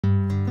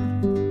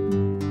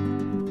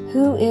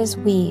Who is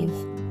Weave?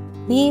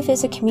 Weave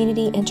is a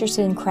community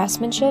interested in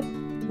craftsmanship,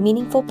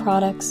 meaningful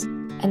products,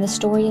 and the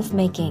story of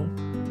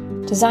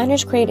making.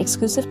 Designers create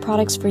exclusive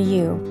products for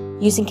you,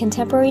 using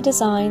contemporary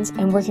designs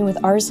and working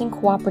with artisan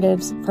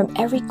cooperatives from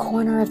every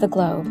corner of the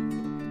globe.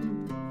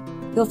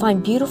 You'll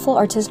find beautiful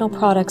artisanal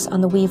products on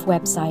the Weave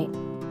website.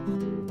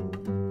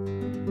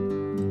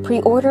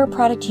 Pre-order a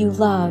product you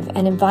love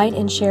and invite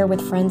and share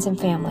with friends and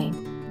family.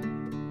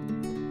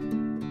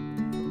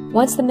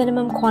 Once the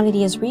minimum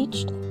quantity is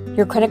reached,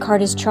 your credit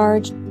card is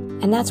charged,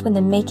 and that's when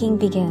the making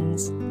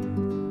begins.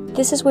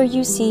 This is where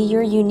you see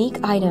your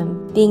unique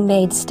item being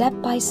made step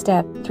by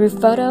step through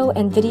photo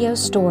and video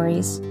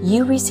stories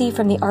you receive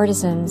from the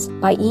artisans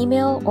by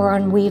email or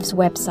on Weave's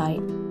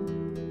website.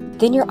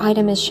 Then your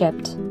item is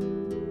shipped.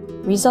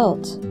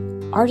 Result: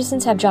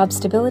 artisans have job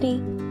stability,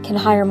 can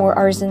hire more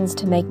artisans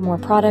to make more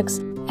products,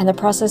 and the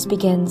process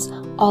begins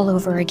all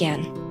over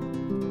again.